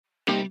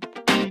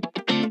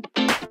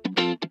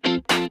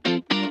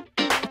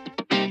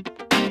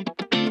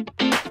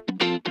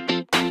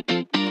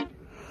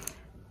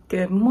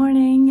Good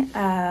morning.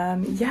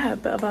 Yeah, a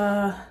bit of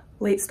a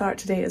late start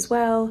today as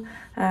well.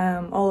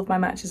 All of my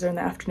matches are in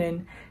the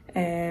afternoon.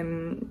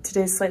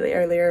 Today's slightly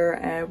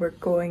earlier. We're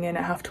going in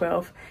at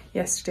 12:30.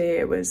 Yesterday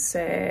it was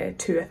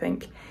 2, I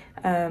think.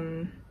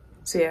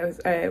 So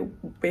yeah,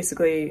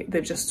 basically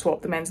they've just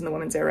swapped the men's and the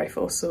women's air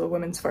rifle. So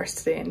women's first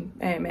today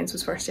and men's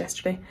was first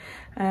yesterday.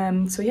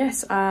 So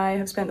yes, I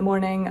have spent the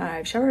morning.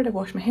 I've showered, I've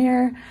washed my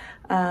hair.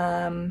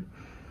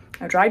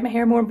 I've dried my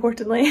hair, more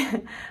importantly.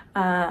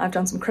 I've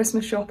done some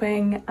Christmas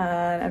shopping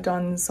and I've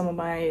done some of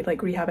my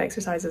like rehab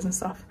exercises and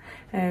stuff.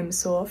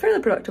 So a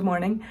fairly productive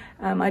morning.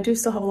 I do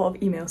still have a lot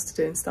of emails to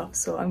do and stuff,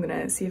 so I'm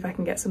gonna see if I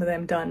can get some of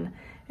them done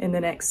in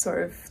the next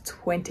sort of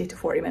 20 to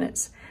 40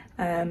 minutes.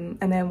 And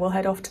then we'll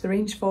head off to the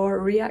range for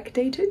Riac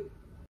day 2.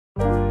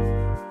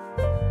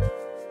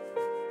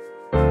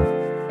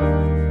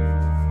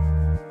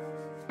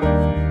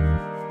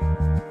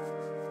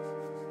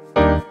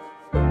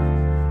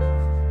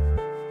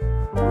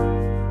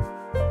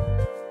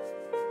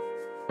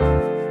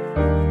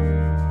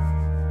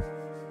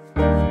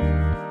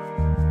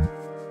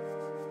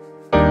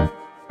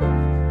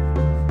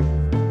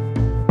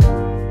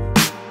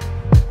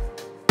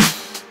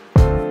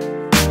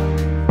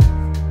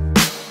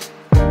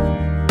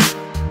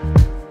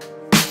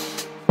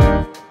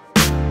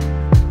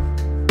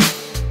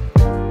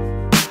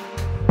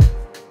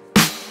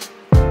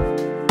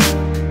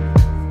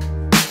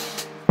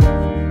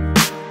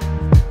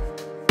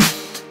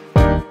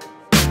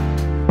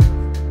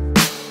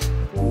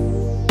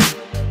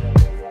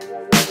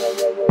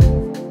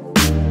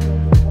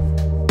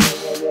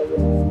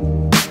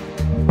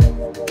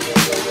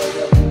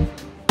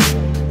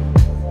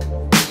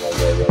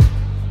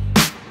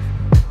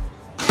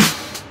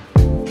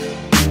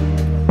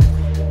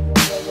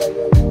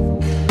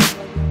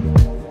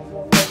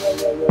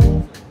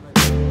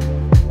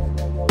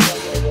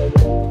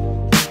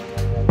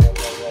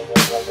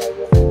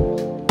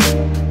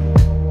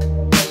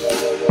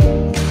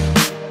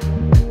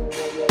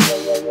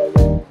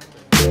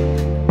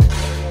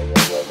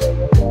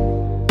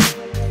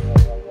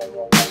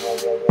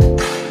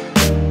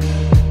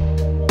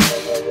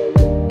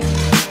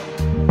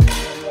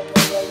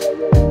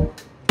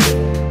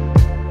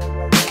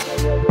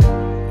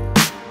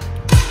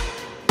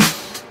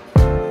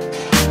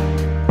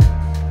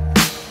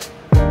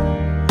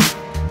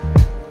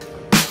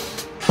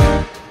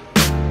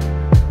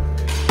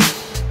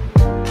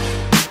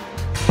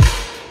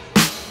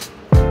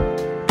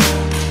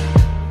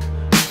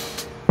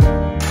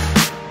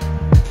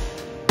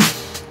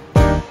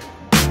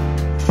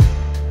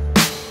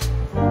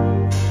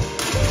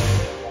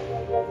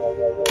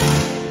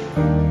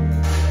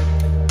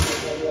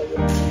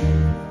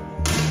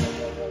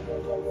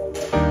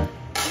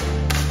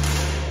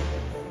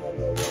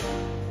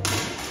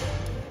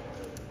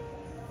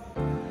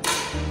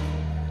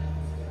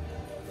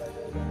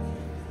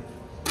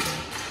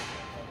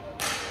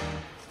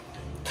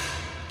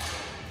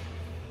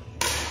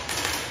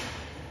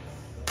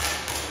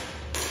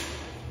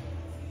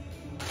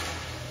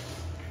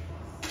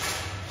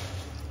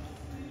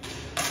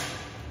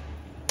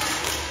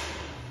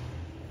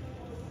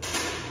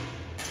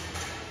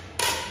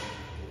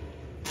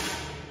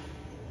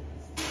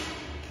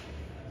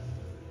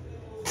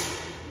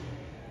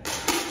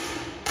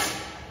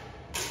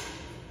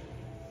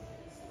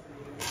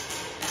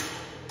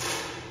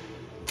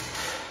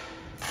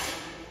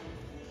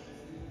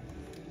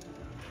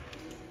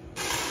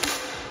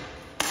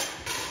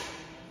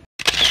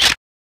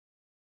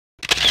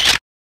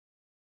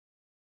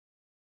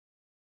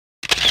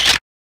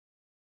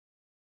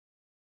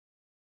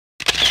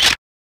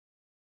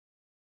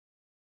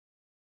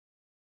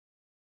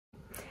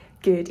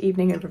 Good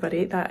evening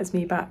everybody, that is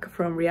me back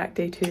from Riac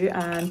day 2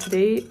 and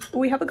today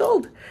we have a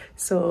gold.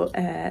 So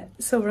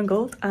silver and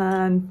gold,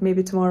 and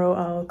maybe tomorrow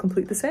I'll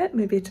complete the set,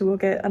 maybe we'll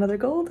get another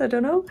gold, I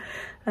don't know.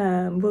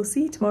 We'll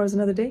see, tomorrow's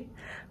another day.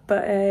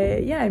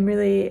 But yeah, I'm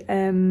really,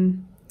 I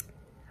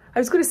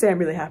was going to say I'm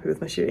really happy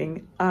with my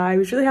shooting. I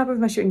was really happy with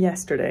my shooting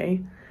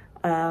yesterday.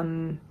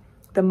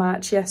 The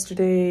match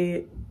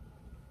yesterday,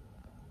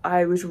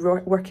 I was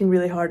working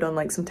really hard on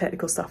like some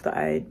technical stuff that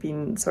I'd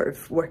been sort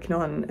of working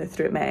on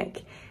through at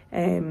Mech,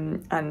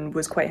 and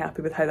was quite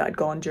happy with how that had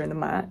gone during the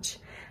match.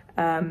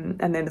 And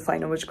then the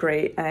final was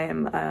great,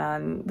 and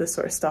the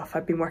sort of stuff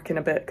I've been working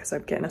a bit because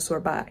I'm getting a sore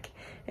back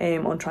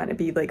on trying to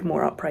be like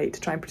more upright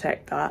to try and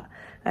protect that,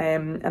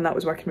 and that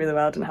was working really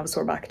well. I didn't have a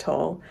sore back at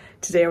all.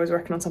 Today I was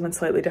working on something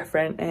slightly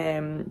different,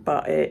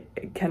 but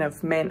it kind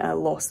of meant I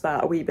lost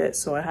that a wee bit,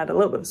 so I had a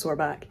little bit of a sore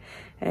back.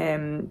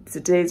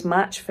 Today's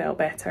match felt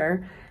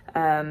better.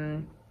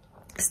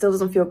 Still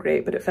doesn't feel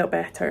great, but it felt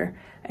better.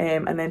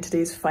 And then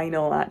today's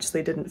final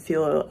actually didn't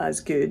feel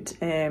as good,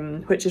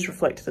 which is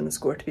reflected in the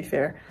score, to be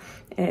fair.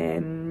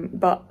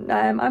 But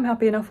I'm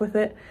happy enough with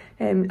it.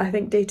 I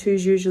think day 2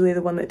 is usually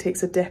the one that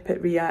takes a dip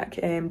at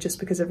Riac, just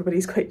because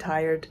everybody's quite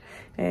tired.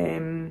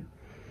 And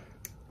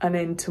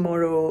then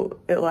tomorrow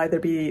it'll either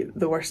be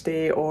the worst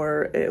day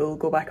or it'll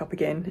go back up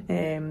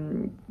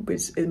again,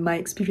 which is my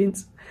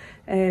experience.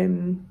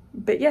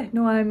 But yeah,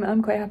 no,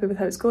 I'm quite happy with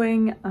how it's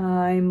going.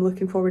 I'm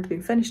looking forward to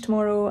being finished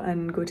tomorrow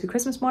and go to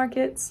Christmas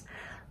markets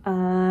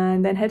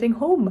and then heading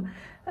home.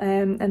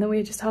 And then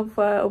we just have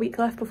a week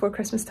left before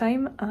Christmas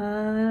time,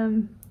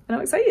 and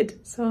I'm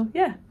excited. So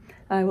yeah,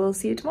 I will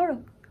see you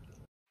tomorrow.